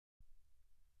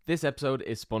This episode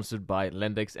is sponsored by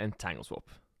Lendex and TangleSwap.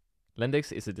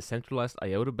 Lendex is a decentralized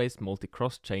IOTA-based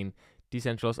multi-cross-chain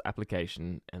decentralized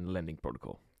application and lending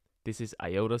protocol. This is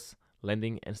IOTA's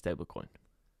lending and stablecoin.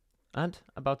 And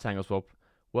about TangleSwap,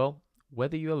 well,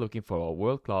 whether you are looking for a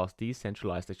world-class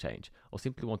decentralized exchange or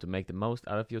simply want to make the most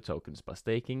out of your tokens by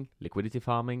staking, liquidity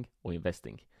farming, or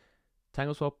investing,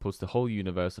 TangleSwap puts the whole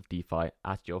universe of DeFi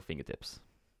at your fingertips.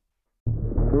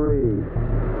 3,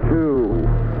 2,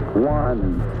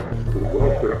 1.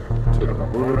 Welcome to the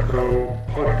Monaco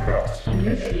Podcast.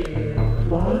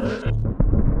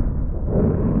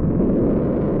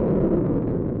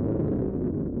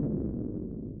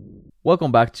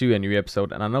 Welcome back to a new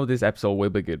episode, and I know this episode will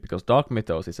be good because Dark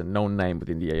Mythos is a known name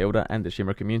within the IOTA and the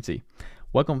Shimmer community.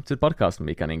 Welcome to the podcast,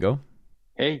 Mika and Ingo.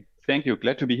 Hey, thank you.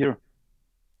 Glad to be here.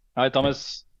 Hi,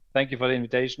 Thomas. Thank you for the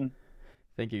invitation.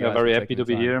 Thank you We guys. are very for happy taking to the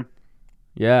be time. here.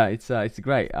 Yeah, it's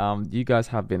great. You guys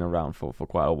have been around for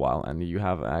quite a while, and you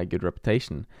have a good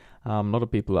reputation. A lot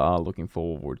of people are looking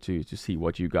forward to see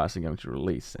what you guys are going to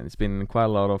release, and it's been quite a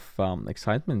lot of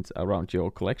excitement around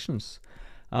your collections.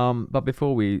 But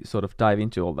before we sort of dive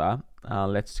into all that,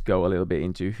 let's go a little bit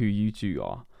into who you two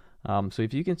are. So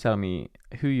if you can tell me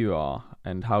who you are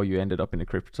and how you ended up in the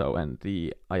crypto and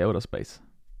the IOTA space.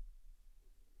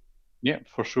 Yeah,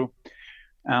 for sure.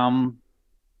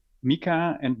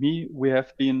 Mika and me, we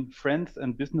have been friends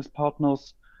and business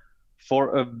partners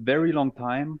for a very long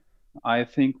time. I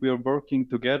think we are working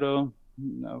together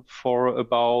for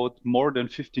about more than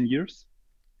 15 years.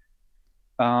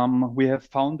 We have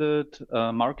founded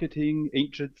a marketing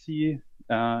agency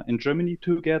in Germany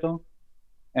together,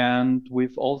 and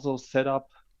we've also set up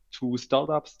 2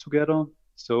 startups together.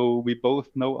 So we both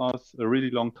know us a really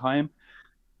long time,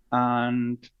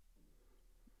 and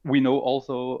we know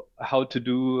also how to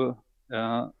do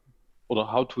or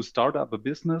how to start up a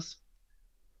business.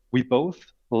 We both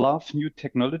love new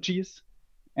technologies,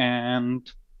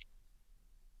 and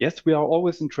yes, we are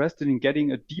always interested in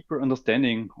getting a deeper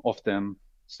understanding of them.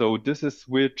 So this is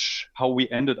how we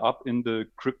ended up in the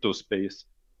crypto space.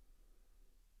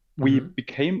 We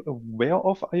became aware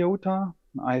of IOTA,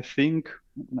 I think,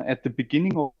 at the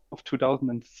beginning of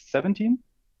 2017.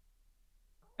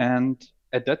 And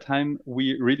at that time,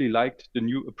 we really liked the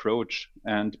new approach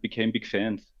and became big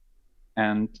fans.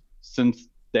 And since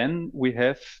then, we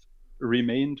have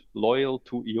remained loyal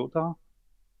to IOTA.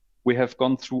 We have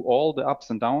gone through all the ups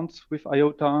and downs with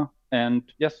IOTA. And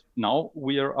yes, now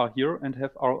we are here and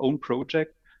have our own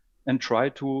project and try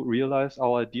to realize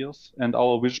our ideas and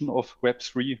our vision of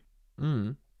Web3.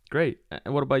 Great.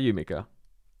 And what about you, Mika?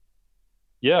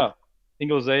 Yeah,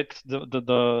 Ingo said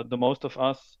the most of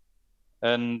us,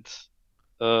 and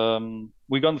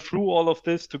we gone through all of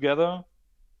this together,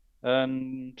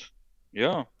 and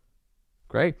yeah.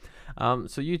 Great.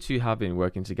 So you two have been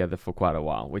working together for quite a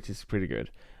while, which is pretty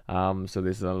good. So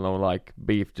there's no like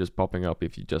beef just popping up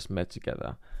if you just met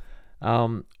together.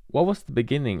 What was the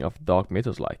beginning of Dark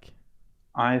Mythos like?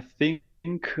 I think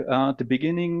the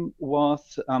beginning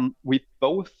was we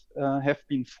both have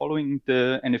been following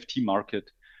the NFT market,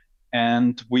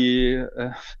 and we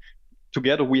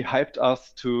together we hyped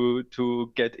us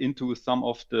to get into some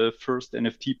of the first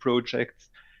NFT projects,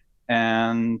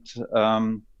 and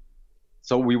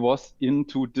so we was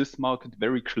into this market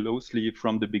very closely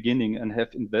from the beginning and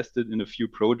have invested in a few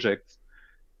projects.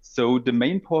 So the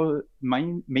main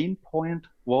point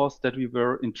was that we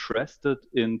were interested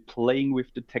in playing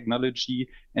with the technology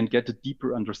and get a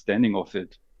deeper understanding of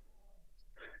it.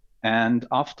 And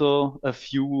after a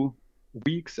few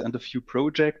weeks and a few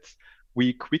projects,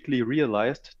 we quickly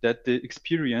realized that the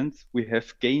experience we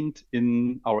have gained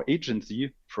in our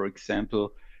agency, for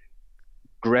example,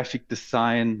 graphic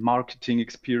design, marketing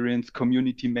experience,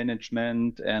 community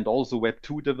management, and also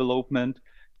Web2 development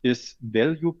is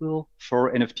valuable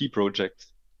for NFT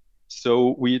projects.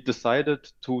 So we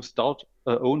decided to start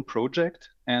our own project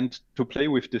and to play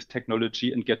with this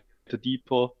technology and get a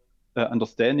deeper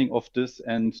understanding of this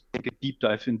and take a deep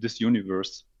dive in this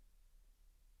universe.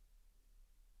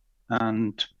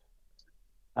 And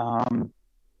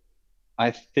I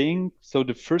think so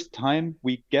the first time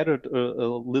we gathered a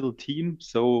little team,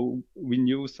 so we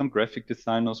knew some graphic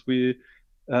designers, we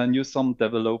knew some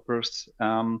developers,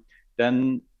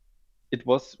 then it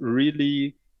was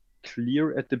really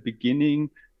clear at the beginning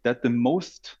that the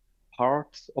most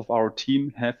parts of our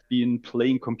team have been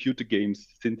playing computer games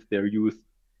since their youth.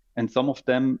 And some of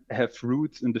them have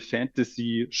roots in the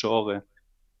fantasy genre.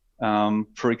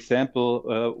 For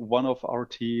example, one of our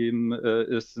team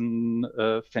is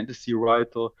a fantasy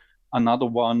writer. Another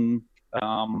one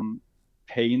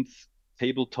paints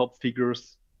tabletop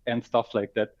figures and stuff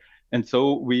like that. And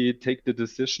so we take the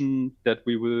decision that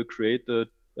we will create the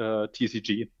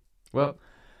TCG. Well,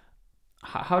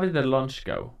 how did the launch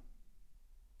go?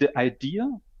 The idea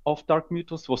of Dark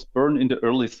Mythos was born in the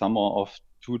early summer of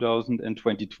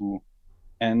 2022.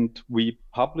 And we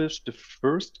published the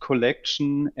first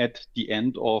collection at the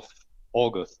end of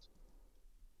August.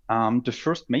 The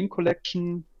first main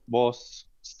collection was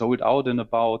sold out in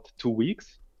about 2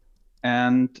 weeks.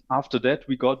 And after that,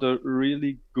 we got a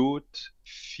really good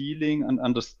feeling and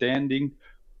understanding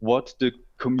what the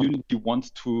community wants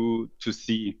to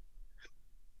see.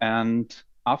 And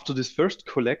after this first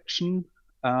collection,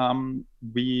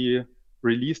 we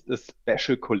released a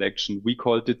special collection. We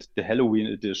called it the Halloween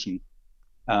edition.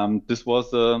 This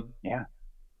was a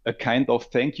kind of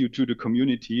thank you to the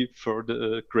community for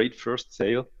the great first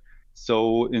sale.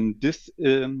 So in this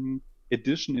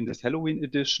edition, in this Halloween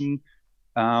edition,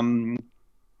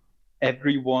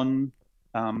 everyone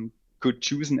could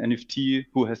choose an NFT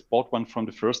who has bought one from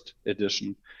the first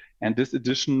edition. And this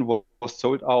edition was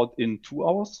sold out in 2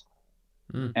 hours.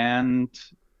 And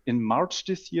in March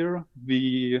this year,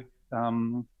 we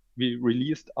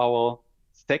released our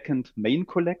second main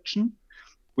collection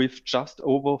with just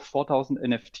over 4,000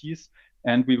 NFTs,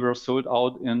 and we were sold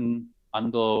out in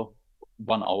under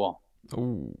 1 hour.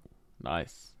 Oh,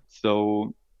 nice.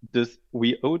 So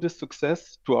we owe this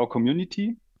success to our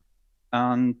community,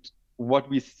 and what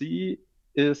we see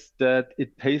is that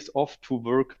it pays off to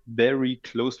work very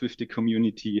close with the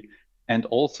community and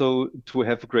also to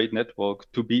have a great network,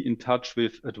 to be in touch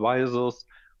with advisors,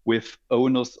 with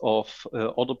owners of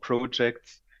other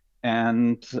projects,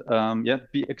 and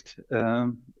be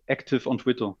active on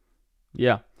Twitter.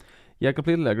 Yeah, I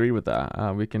completely agree with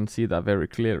that. We can see that very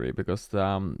clearly because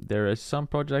there is some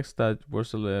projects that were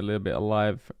a little bit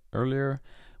alive earlier,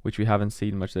 which we haven't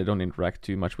seen much. They don't interact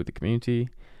too much with the community.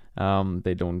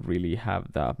 They don't really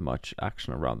have that much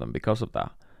action around them because of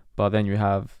that. But then you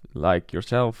have like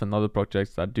yourself and other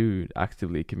projects that do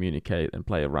actively communicate and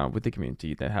play around with the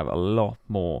community. They have a lot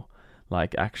more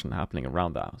like action happening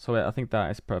around that. So I think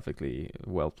that is perfectly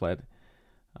well played.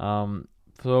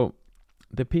 So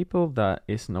the people that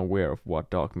isn't aware of what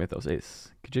Dark Mythos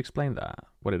is, could you explain that,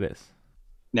 what it is?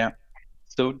 Yeah.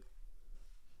 So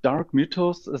Dark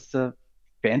Mythos is a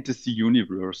fantasy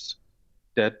universe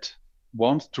that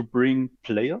wants to bring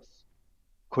players,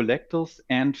 collectors,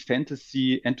 and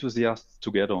fantasy enthusiasts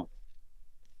together.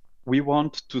 We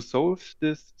want to solve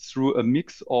this through a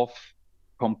mix of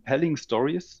compelling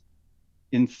stories,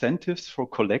 incentives for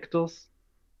collectors,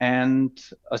 and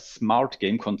a smart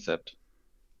game concept.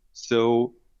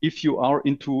 So if you are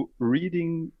into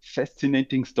reading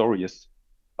fascinating stories,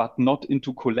 but not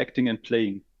into collecting and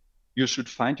playing, you should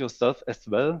find yourself as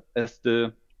well as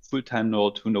the full-time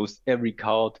nerd who knows every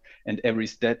card and every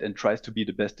stat and tries to be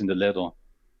the best in the ladder.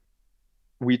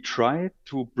 We try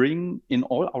to bring in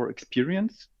all our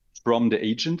experience from the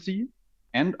agency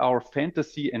and our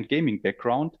fantasy and gaming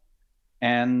background,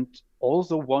 and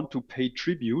also want to pay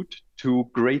tribute to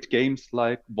great games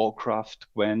like Warcraft,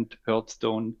 Gwent,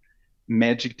 Hearthstone,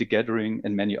 Magic the Gathering,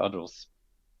 and many others.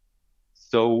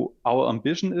 So our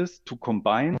ambition is to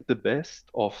combine the best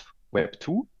of Web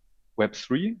 2, Web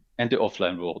 3, and the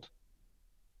offline world.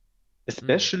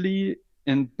 Especially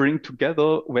in bring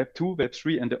together Web 2, Web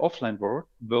 3, and the offline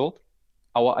world,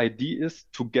 our idea is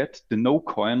to get the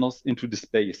no-coiners into the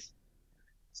space.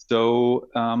 So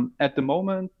at the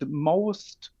moment, the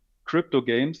most crypto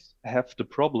games have the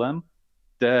problem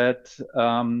that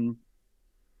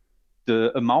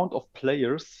the amount of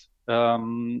players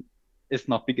is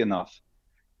not big enough.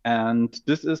 And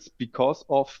this is because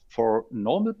of, for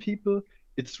normal people,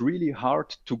 it's really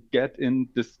hard to get in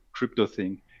this crypto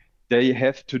thing. They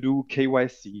have to do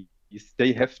KYCs,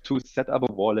 they have to set up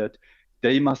a wallet,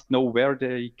 they must know where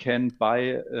they can buy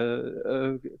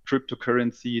a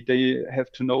cryptocurrency, they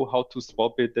have to know how to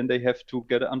swap it, then they have to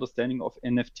get an understanding of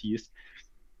NFTs.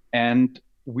 And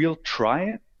we'll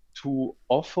try to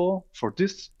offer for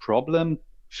this problem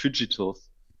fugitals.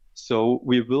 So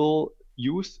we will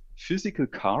use physical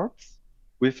cards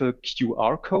with a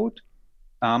QR code,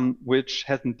 which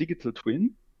has a digital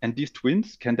twin, and these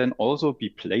twins can then also be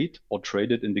played or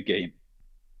traded in the game.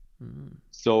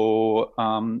 So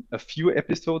a few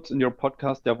episodes in your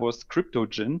podcast, there was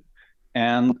CryptoGin,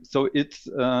 and so it's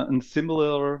a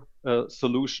similar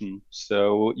solution.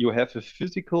 So you have a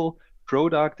physical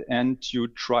product and you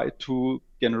try to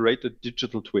generate a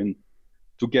digital twin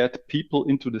to get people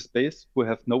into the space who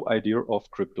have no idea of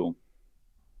crypto.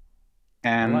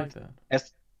 And I like that.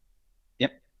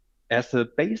 As a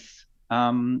base,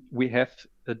 we have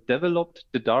developed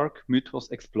the Dark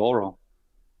Mythos Explorer.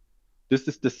 This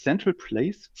is the central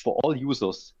place for all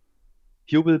users.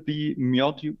 Here will be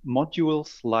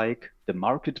modules like the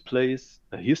marketplace,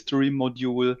 a history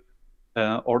module,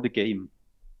 or the game.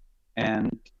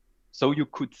 And so you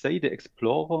could say the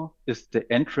Explorer is the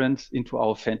entrance into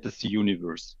our fantasy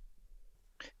universe.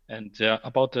 And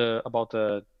about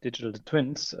the digital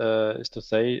twins is to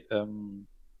say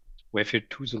we have here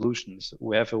two solutions.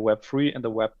 We have a Web3 and a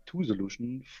Web2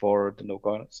 solution for the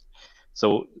no-coders.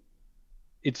 So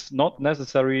it's not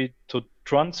necessary to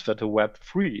transfer to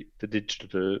Web3 the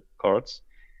digital cards.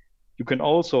 You can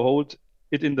also hold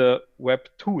it in the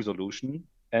Web2 solution,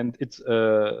 and it's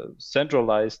a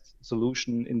centralized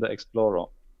solution in the Explorer.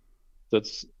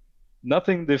 That's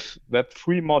nothing with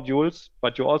Web3 modules,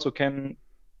 but you also can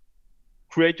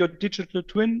create your digital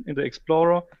twin in the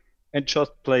Explorer and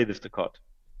just play with the card,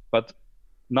 but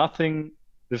nothing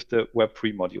with the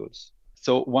Web3 modules.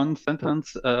 So one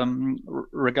sentence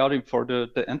regarding for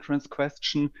the entrance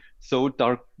question. So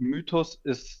Dark Mythos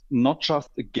is not just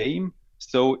a game,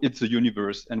 so it's a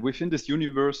universe. And within this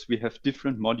universe, we have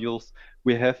different modules.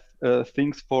 We have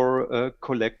things for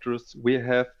collectors. We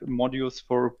have modules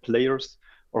for players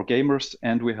or gamers.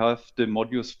 And we have the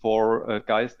modules for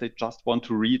guys that just want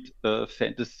to read a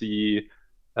fantasy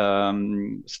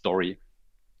story.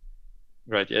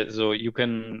 Right. Yeah. So you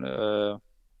can,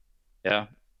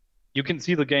 you can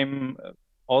see the game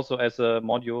also as a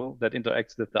module that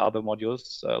interacts with the other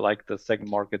modules, like the second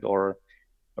market or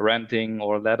renting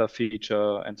or ladder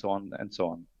feature and so on and so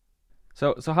on.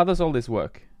 So how does all this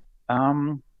work?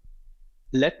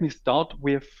 Let me start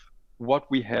with what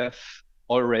we have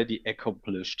already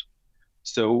accomplished.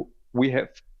 So we have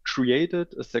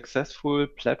created a successful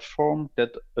platform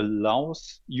that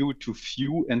allows you to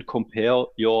view and compare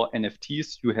your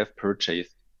NFTs you have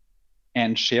purchased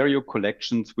and share your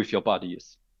collections with your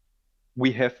buddies.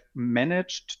 We have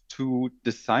managed to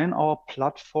design our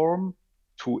platform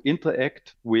to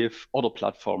interact with other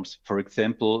platforms, for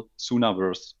example,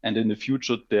 Sunaverse. And in the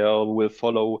future, there will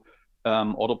follow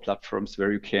other platforms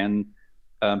where you can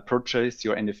purchase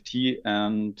your NFT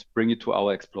and bring it to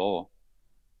our Explorer.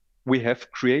 We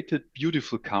have created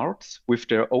beautiful cards with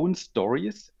their own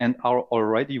stories and are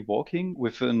already working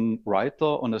with a writer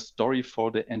on a story for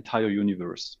the entire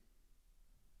universe.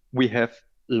 We have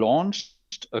launched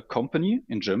a company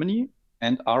in Germany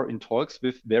and are in talks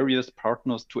with various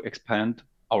partners to expand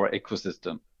our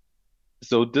ecosystem.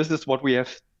 So this is what we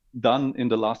have done in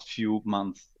the last few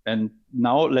months. And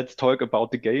now let's talk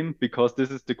about the game, because this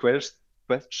is the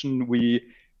question we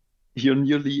hear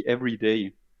nearly every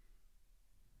day.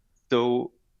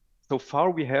 So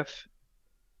far we have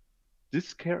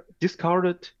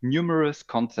discarded numerous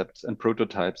concepts and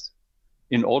prototypes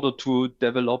in order to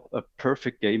develop a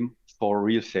perfect game for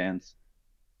real fans.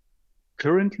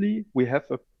 Currently, we have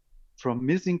a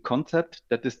promising concept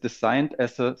that is designed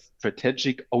as a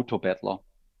strategic auto battler,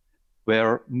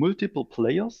 where multiple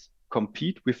players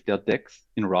compete with their decks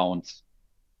in rounds.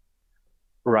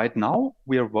 Right now,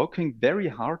 we are working very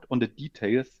hard on the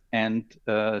details and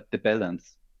the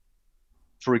balance.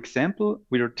 For example,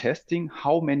 we are testing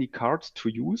how many cards to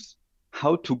use,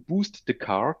 how to boost the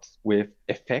cards with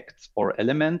effects or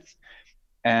elements,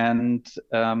 and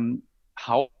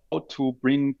how to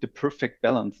bring the perfect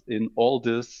balance in all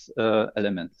these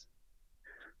elements.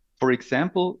 For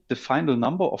example, the final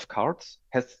number of cards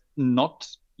has not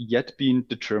yet been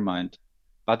determined,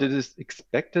 but it is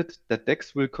expected that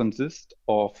decks will consist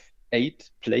of 8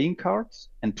 playing cards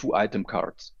and 2 item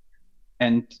cards.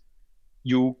 And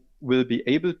you will be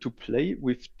able to play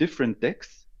with different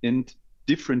decks in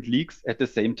different leagues at the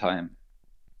same time.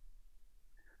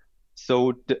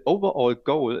 So the overall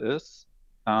goal is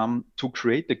to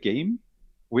create a game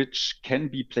which can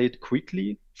be played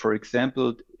quickly, for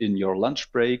example, in your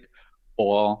lunch break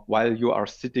or while you are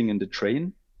sitting in the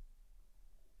train.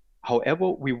 However,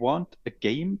 we want a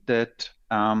game that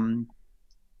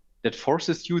that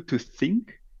forces you to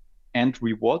think and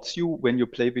rewards you when you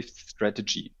play with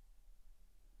strategy.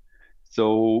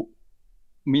 So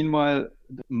meanwhile,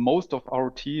 most of our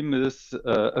team is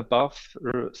above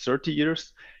 30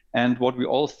 years. And what we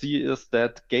all see is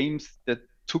that games that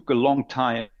took a long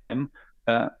time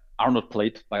are not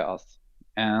played by us.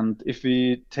 And if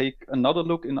we take another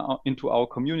look into our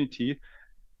community,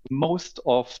 most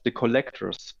of the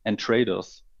collectors and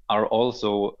traders are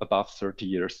also above 30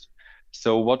 years.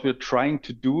 So what we're trying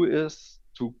to do is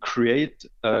to create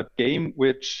a game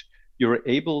which you're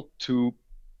able to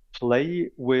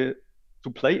play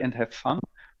and have fun,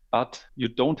 but you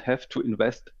don't have to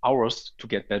invest hours to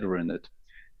get better in it.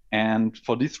 And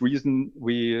for this reason,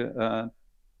 we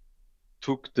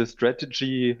took the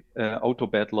strategy auto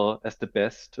battler as the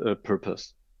best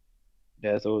purpose.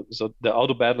 Yeah, so the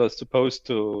auto battle is supposed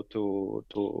to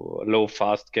allow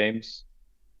fast games.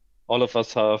 All of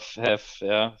us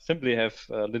simply have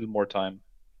a little more time.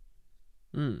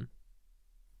 Hmm.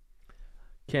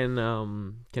 Can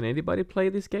anybody play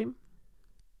this game?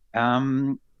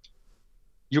 Um,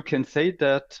 you can say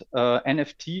that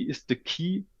NFT is the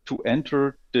key to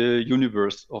enter the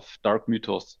universe of Dark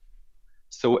Mythos.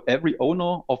 So every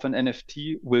owner of an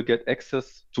NFT will get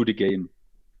access to the game.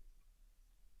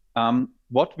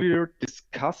 What we're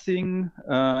discussing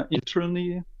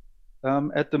internally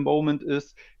at the moment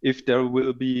is if there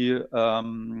will be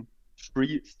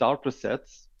free starter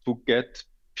sets to get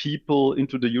people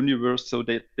into the universe so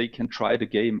that they can try the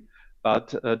game.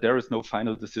 But there is no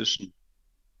final decision.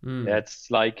 Hmm. That's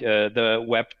like the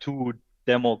Web 2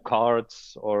 demo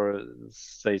cards or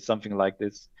say something like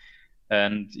this.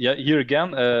 And yeah, here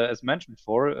again, as mentioned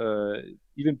before,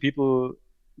 even people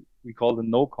we call them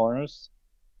no corners.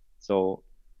 So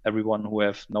everyone who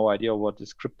have no idea what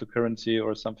this cryptocurrency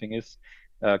or something is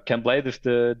can play with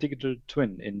the digital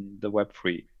twin in the Web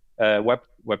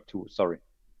 2. Sorry.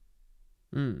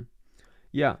 Hmm.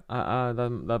 Yeah,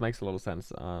 that makes a lot of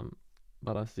sense.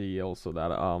 But I see also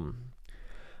that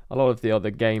a lot of the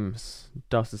other games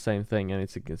does the same thing, and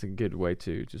it's a good way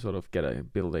to sort of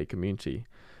build a community,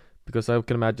 because I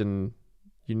can imagine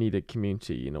you need a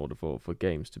community in order for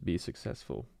games to be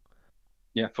successful.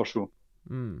 Yeah, for sure.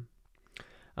 Hmm.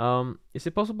 Is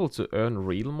it possible to earn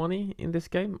real money in this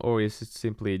game, or is it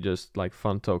simply just like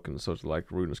fun tokens, sort of like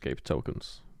RuneScape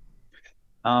tokens?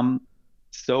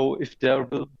 So if there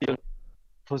will be a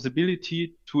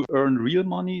possibility to earn real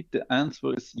money, the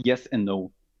answer is yes and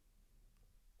no.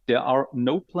 There are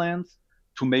no plans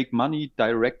to make money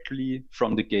directly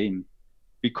from the game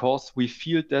because we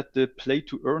feel that the play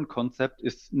to earn concept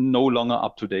is no longer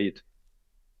up to date.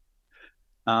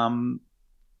 Um,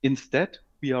 Instead,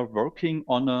 we are working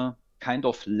on a kind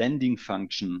of lending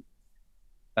function,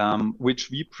 which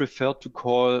we prefer to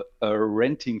call a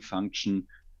renting function,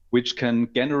 which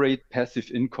can generate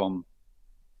passive income.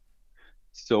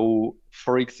 So,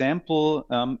 for example,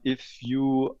 if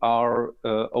you are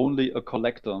only a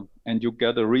collector and you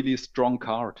get a really strong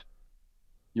card,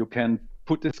 you can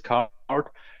put this card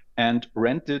and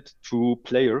rent it to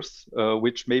players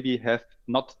which maybe have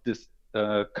not this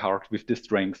card with this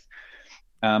strength.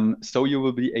 So you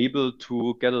will be able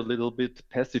to get a little bit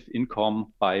passive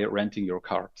income by renting your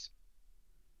cards.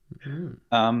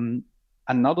 Hmm.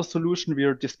 Another solution we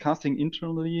are discussing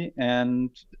internally, and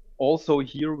also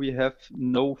here we have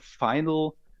no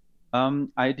final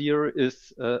idea,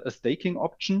 is a staking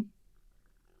option.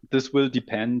 This will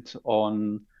depend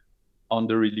on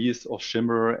the release of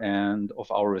Shimmer and of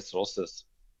our resources.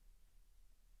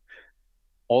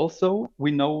 Also,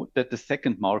 we know that the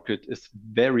second market is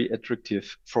very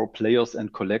attractive for players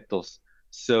and collectors.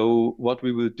 So what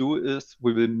we will do is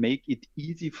we will make it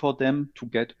easy for them to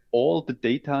get all the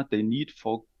data they need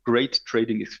for great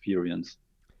trading experience.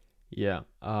 Yeah,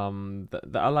 I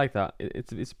like that.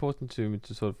 It's important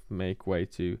to sort of make way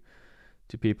to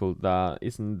people that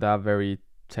isn't that very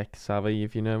tech savvy,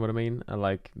 if you know what I mean, and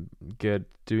like good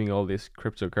doing all this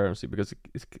cryptocurrency, because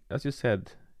it's, as you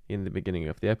said in the beginning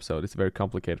of the episode, it's very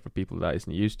complicated for people that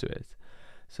isn't used to it.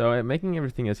 So making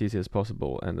everything as easy as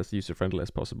possible and as user friendly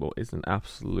as possible is an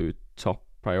absolute top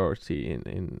priority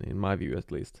in my view,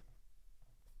 at least.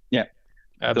 Yeah.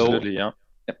 Absolutely, yeah.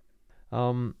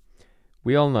 Um,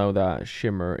 we all know that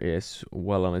Shimmer is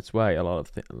well on its way. A lot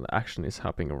of action is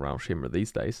happening around Shimmer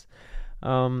these days.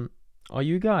 Um, are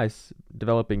you guys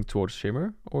developing towards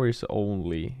Shimmer, or is it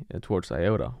only towards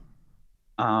IOTA?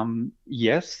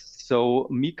 Yes. So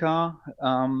Mika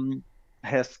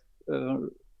has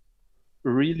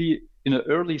really, in an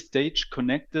early stage,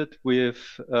 connected with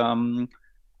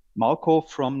Marco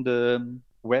from the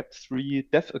Web3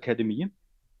 Dev Academy,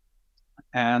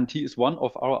 and he is one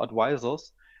of our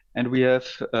advisors. And we have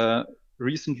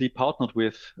recently partnered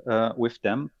with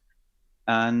them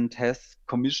and has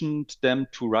commissioned them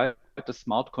to write a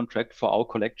smart contract for our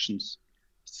collections.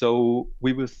 So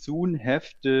we will soon have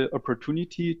the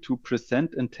opportunity to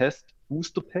present and test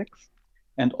booster packs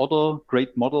and other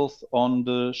great models on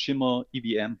the Shimmer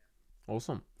EVM.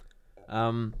 Awesome.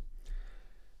 Um,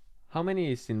 how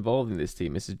many is involved in this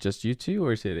team? Is it just you two,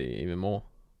 or is it even more?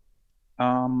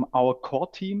 Our core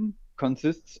team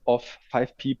consists of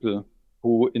 5 people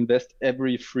who invest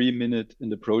every 3 minutes in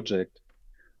the project,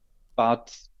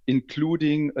 but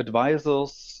including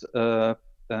advisors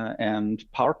and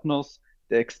partners,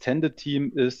 the extended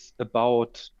team is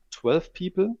about 12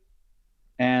 people.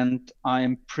 And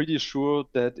I'm pretty sure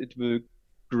that it will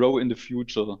grow in the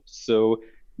future. So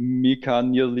Mika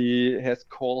nearly has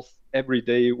calls every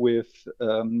day with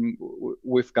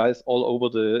guys all over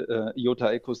the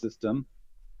IOTA ecosystem.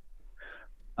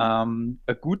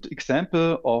 A good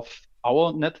example of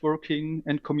our networking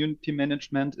and community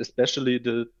management, especially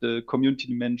the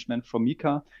community management from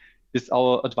Mika, is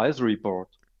our advisory board.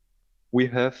 We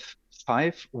have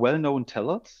 5 well-known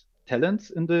talents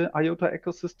in the IOTA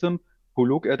ecosystem who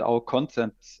look at our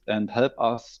concepts and help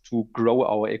us to grow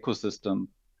our ecosystem.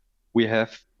 We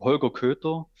have Holger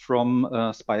Köter from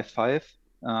SPY5.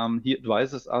 He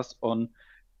advises us on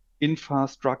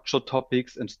infrastructure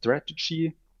topics and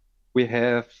strategy. We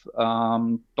have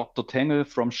Dr. Tengel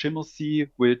from Schimmersee,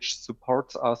 which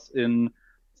supports us in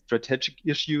strategic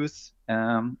issues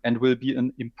and will be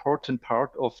an important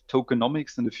part of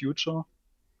tokenomics in the future.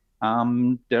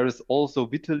 There is also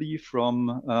Vitaly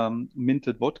from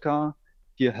Minted Vodka.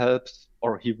 He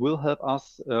will help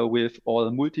us with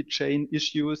all multi-chain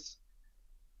issues.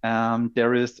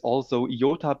 There is also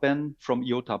IOTA Ben from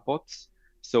IOTA Bots.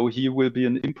 So he will be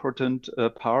an important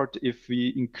part if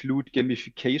we include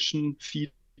gamification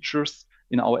features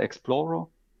in our Explorer.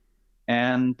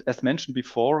 And as mentioned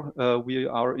before, we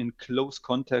are in close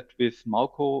contact with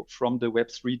Marco from the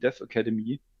Web3 Dev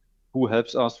Academy, who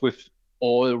helps us with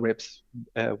all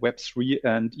Web3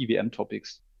 and EVM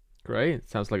topics. Great.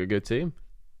 Sounds like a good team.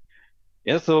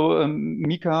 Yeah, so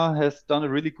Mika has done a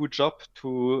really good job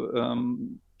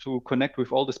to connect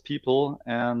with all these people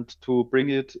and to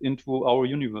bring it into our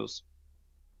universe.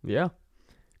 Yeah,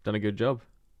 done a good job.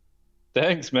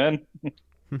 Thanks, man.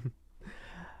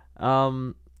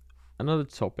 Another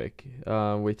topic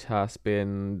which has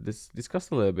been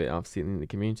discussed a little bit, I've seen in the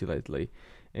community lately,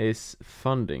 is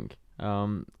funding.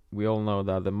 We all know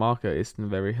that the market isn't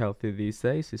very healthy these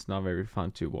days. It's not very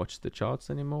fun to watch the charts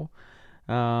anymore.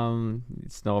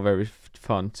 It's not very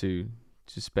fun to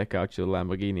spec out your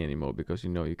Lamborghini anymore because you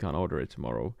know you can't order it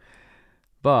tomorrow.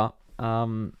 But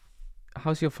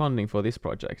how's your funding for this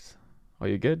project? Are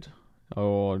you good,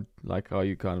 or like are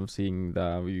you kind of seeing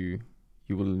that you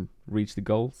will reach the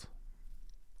goals?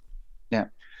 Yeah.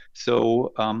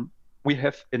 So we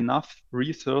have enough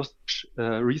resources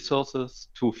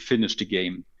to finish the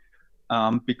game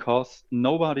because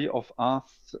nobody of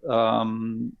us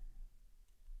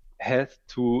has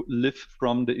to live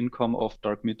from the income of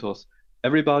Dark Mythos.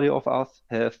 Everybody of us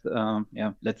has,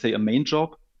 let's say, a main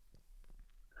job.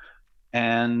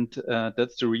 And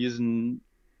that's the reason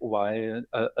why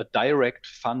a direct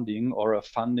funding or a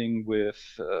funding with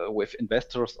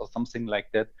investors or something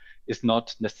like that is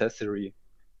not necessary.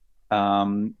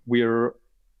 We're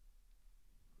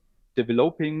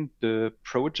developing the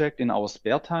project in our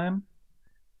spare time.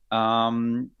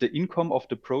 The income of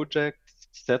the project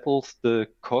settles the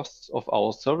costs of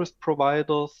our service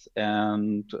providers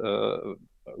and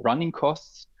running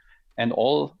costs, and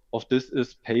all of this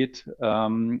is paid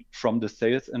from the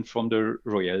sales and from the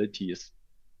royalties.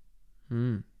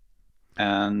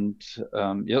 And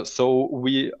so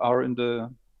we are in the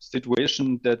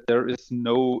situation that there is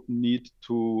no need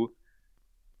to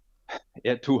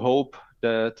hope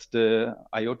that the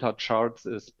IOTA charts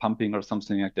is pumping or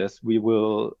something like this. We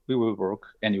will work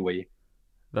anyway.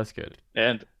 That's good.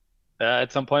 And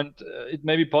at some point, it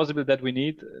may be possible that we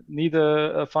need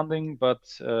a funding, but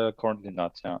currently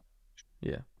not. Yeah.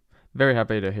 Yeah. Very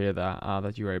happy to hear that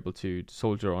that you were able to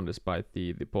soldier on despite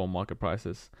the poor market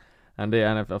prices. And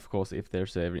of course, if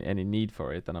there's any need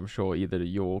for it, then I'm sure either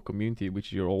your community,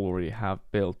 which you already have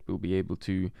built, will be able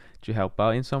to help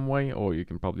out in some way, or you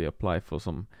can probably apply for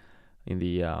some in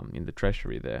the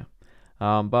treasury there.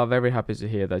 But very happy to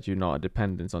hear that you're not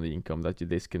dependent on the income, that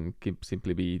this can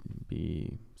simply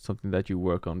be something that you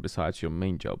work on besides your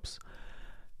main jobs.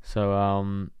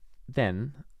 So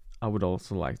then I would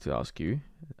also like to ask you,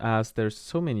 as there's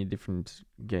so many different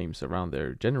games around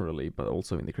there generally, but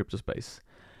also in the crypto space,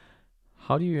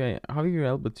 how are you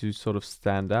able to sort of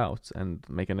stand out and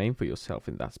make a name for yourself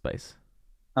in that space?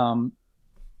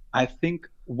 I think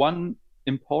one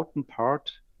important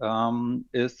part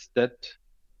is that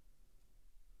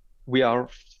we are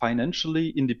financially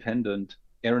independent,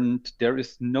 and there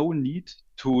is no need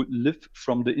to live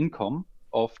from the income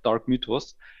of Dark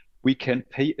Mythos. We can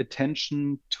pay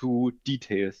attention to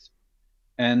details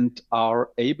and are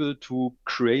able to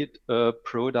create a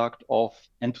product of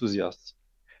enthusiasts.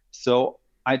 So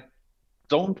I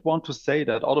don't want to say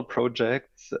that other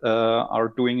projects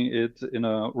are doing it in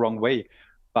a wrong way,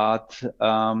 but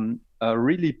a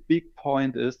really big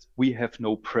point is we have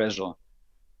no pressure.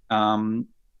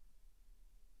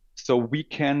 So we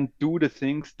can do the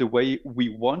things the way we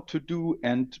want to do,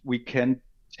 and we can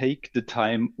take the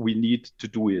time we need to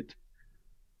do it.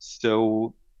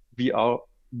 So we are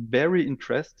very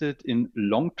interested in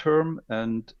long-term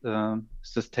and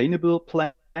sustainable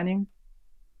planning.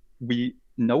 We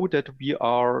know that we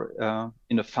are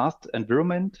in a fast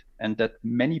environment and that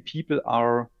many people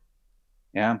are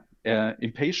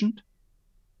impatient.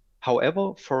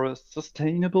 However, for a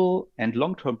sustainable and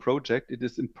long-term project, it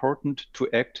is important to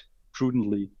act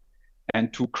prudently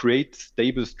and to create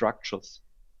stable structures.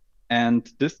 And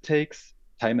this takes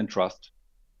time and trust.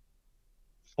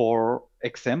 For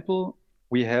example,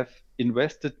 we have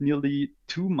invested nearly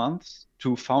 2 months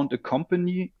to found a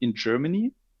company in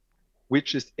Germany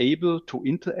which is able to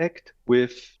interact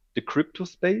with the crypto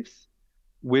space,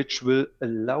 which will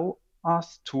allow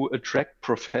us to attract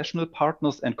professional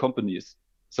partners and companies.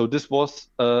 So this was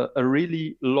a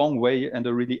really long way and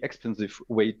a really expensive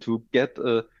way to get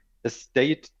a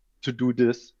state to do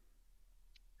this.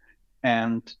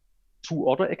 And two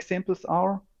other examples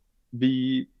are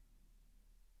we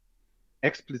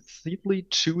explicitly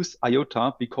choose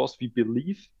IOTA because we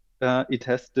believe it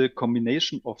has the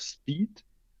combination of speed,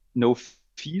 no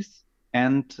fees,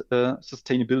 and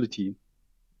sustainability.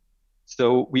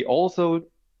 So we also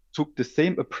took the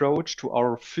same approach to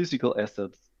our physical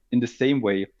assets in the same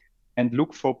way and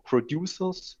look for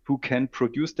producers who can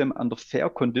produce them under fair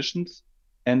conditions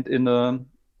and in a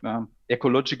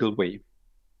ecological way.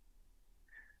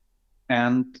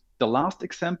 And the last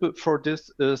example for this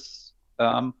is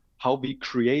how we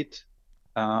create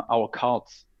our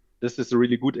cards. This is a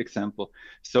really good example.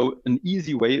 So an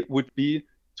easy way would be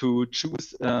to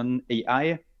choose an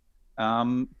AI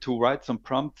to write some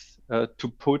prompts to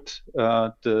put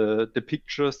the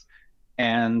pictures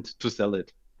and to sell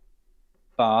it.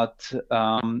 But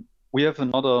we have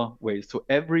another way. So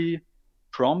every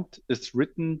prompt is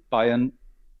written by an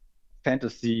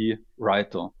fantasy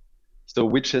writer, so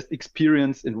which has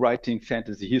experience in writing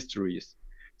fantasy histories.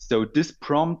 So these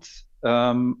prompts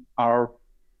are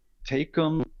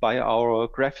taken by our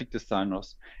graphic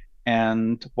designers,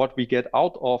 and what we get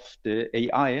out of the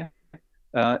AI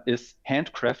is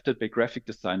handcrafted by graphic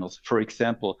designers. For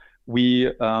example, we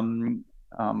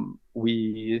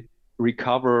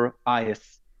recover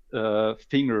eyes,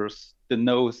 fingers, the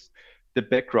nose, the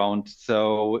background.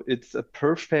 So it's a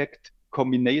perfect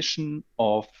combination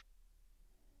of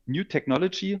new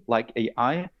technology like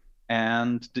AI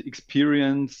and the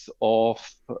experience of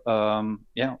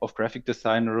graphic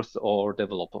designers or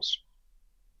developers.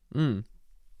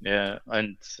 Yeah,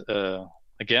 and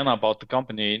again about the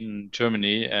company in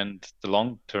Germany and the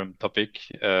long-term topic.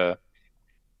 Yeah,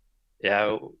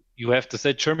 you have to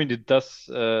say Germany does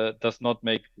not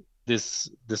make this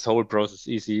whole process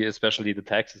easy, especially the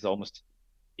taxes almost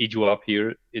eat you up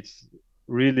here. It's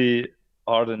really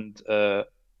hard and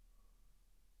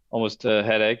almost a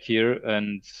headache here,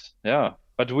 and yeah,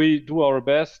 but we do our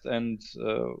best and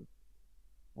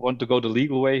want to go the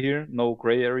legal way here, no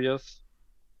gray areas.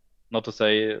 Not to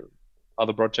say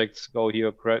other projects go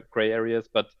here gray areas,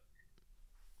 but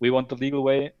we want the legal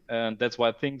way, and that's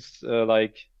why things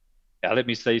like, yeah, let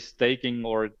me say staking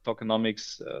or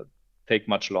tokenomics take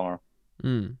much longer.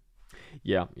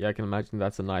 Yeah, I can imagine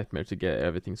that's a nightmare to get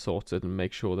everything sorted and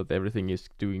make sure that everything is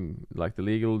doing like the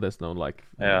legal. There's no like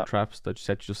traps that you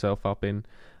set yourself up in,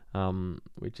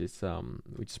 which is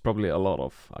probably a lot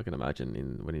of, I can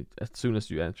imagine, as soon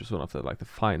as you enter sort of the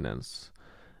finance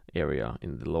area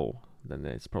in the law, then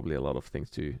there's probably a lot of things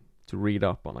to read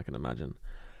up on, I can imagine.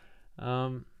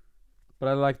 But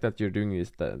I like that you're doing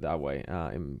this that way.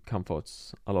 It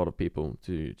comforts a lot of people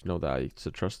to know that it's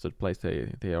a trusted place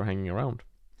they are hanging around.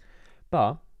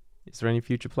 But is there any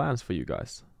future plans for you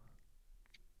guys?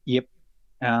 Yep.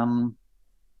 In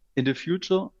the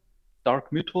future,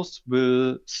 Dark Mythos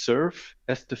will serve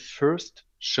as the first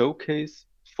showcase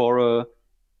for a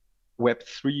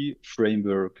Web3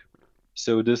 framework.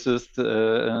 So this is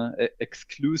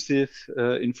exclusive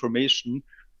information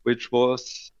which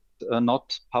was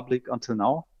not public until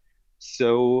now.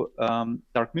 So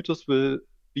Dark Mythos will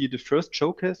be the first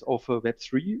showcase of a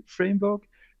Web3 framework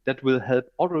that will help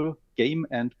other game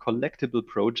and collectible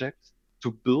projects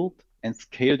to build and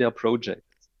scale their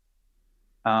projects.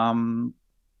 Up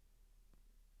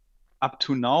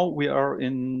to now, we are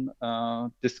in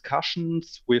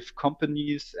discussions with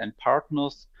companies and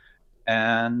partners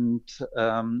and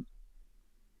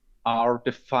are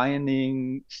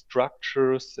defining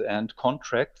structures and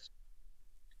contracts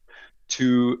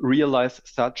to realize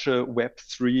such a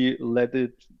Web3,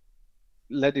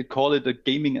 let it call it a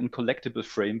gaming and collectible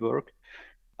framework.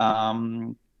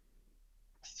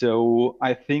 So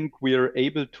I think we are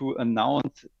able to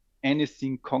announce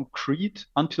anything concrete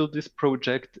until this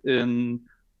project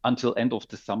until end of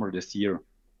the summer this year.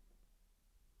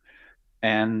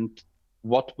 And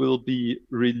what will be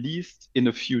released in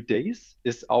a few days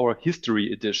is our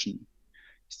history edition.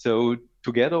 So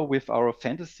together with our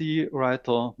fantasy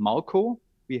writer Marco,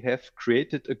 we have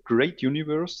created a great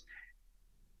universe,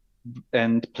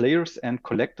 and players and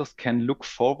collectors can look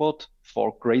forward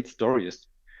for great stories.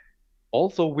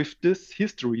 Also, with this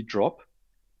history drop,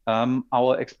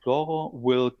 our Explorer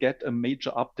will get a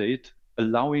major update,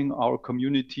 allowing our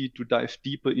community to dive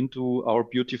deeper into our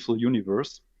beautiful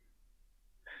universe.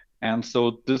 And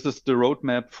so this is the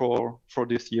roadmap for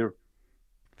this year.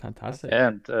 Fantastic.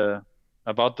 And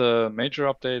about the major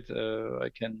update, I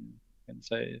can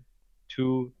say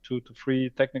two to three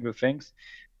technical things.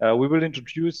 We will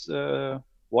introduce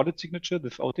wallet signature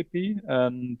with OTP,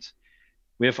 and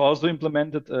we have also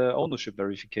implemented ownership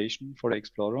verification for the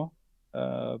Explorer,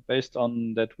 based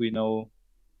on that we now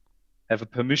have a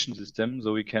permission system,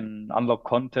 so we can unlock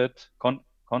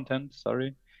content.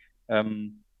 Sorry.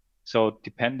 So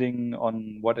depending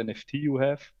on what NFT you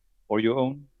have or you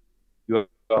own, you are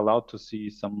allowed to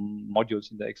see some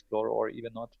modules in the Explorer or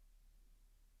even not.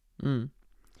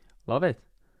 Love it.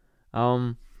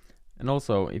 And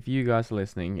also, if you guys are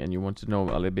listening and you want to know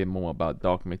a little bit more about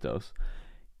Dark Mythos,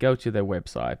 go to their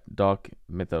website,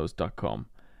 darkmythos.com.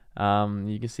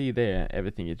 You can see there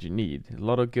everything that you need. A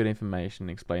lot of good information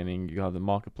explaining. You have the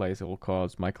marketplace, all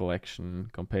cards, my collection,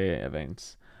 compare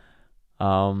events.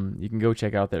 You can go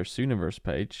check out their Sooniverse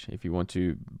page if you want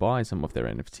to buy some of their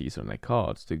NFTs or their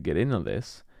cards to get in on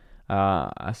this.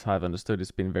 As I've understood,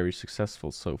 it's been very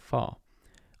successful so far.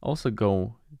 Also,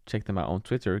 go check them out on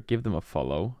Twitter, give them a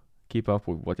follow, keep up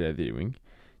with what they're doing,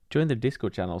 join their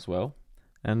Discord channel as well,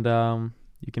 and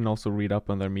you can also read up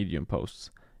on their Medium posts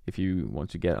if you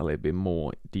want to get a little bit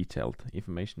more detailed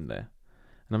information there.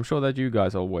 And I'm sure that you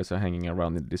guys always are hanging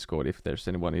around in the Discord if there's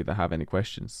anyone that have any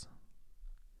questions.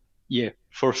 Yeah,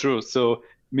 for sure. So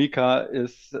Mika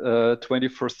is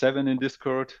 24/7 in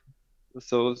Discord,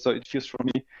 so it feels for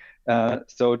me.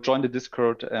 So join the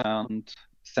Discord and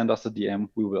send us a DM.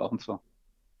 We will answer.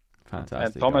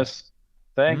 Fantastic. And Thomas,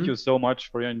 thank you so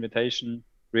much for your invitation.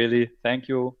 Really, thank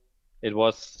you. It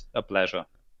was a pleasure.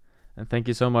 And thank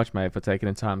you so much, mate, for taking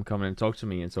the time to come and talk to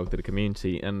me and talk to the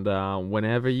community. And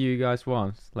whenever you guys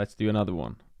want, let's do another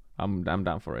one. I'm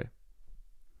down for it.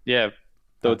 Yeah.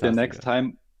 So the next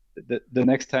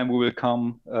time we will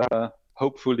come,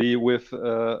 hopefully with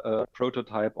a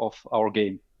prototype of our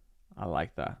game. I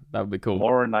like that. That would be cool.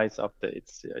 More nice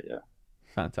updates. Yeah.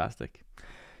 Fantastic.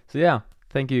 So yeah,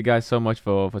 thank you guys so much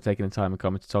for taking the time and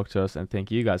coming to talk to us, and thank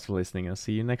you guys for listening. I'll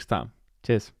see you next time.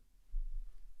 Cheers.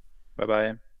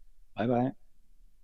 Bye-bye. Bye-bye.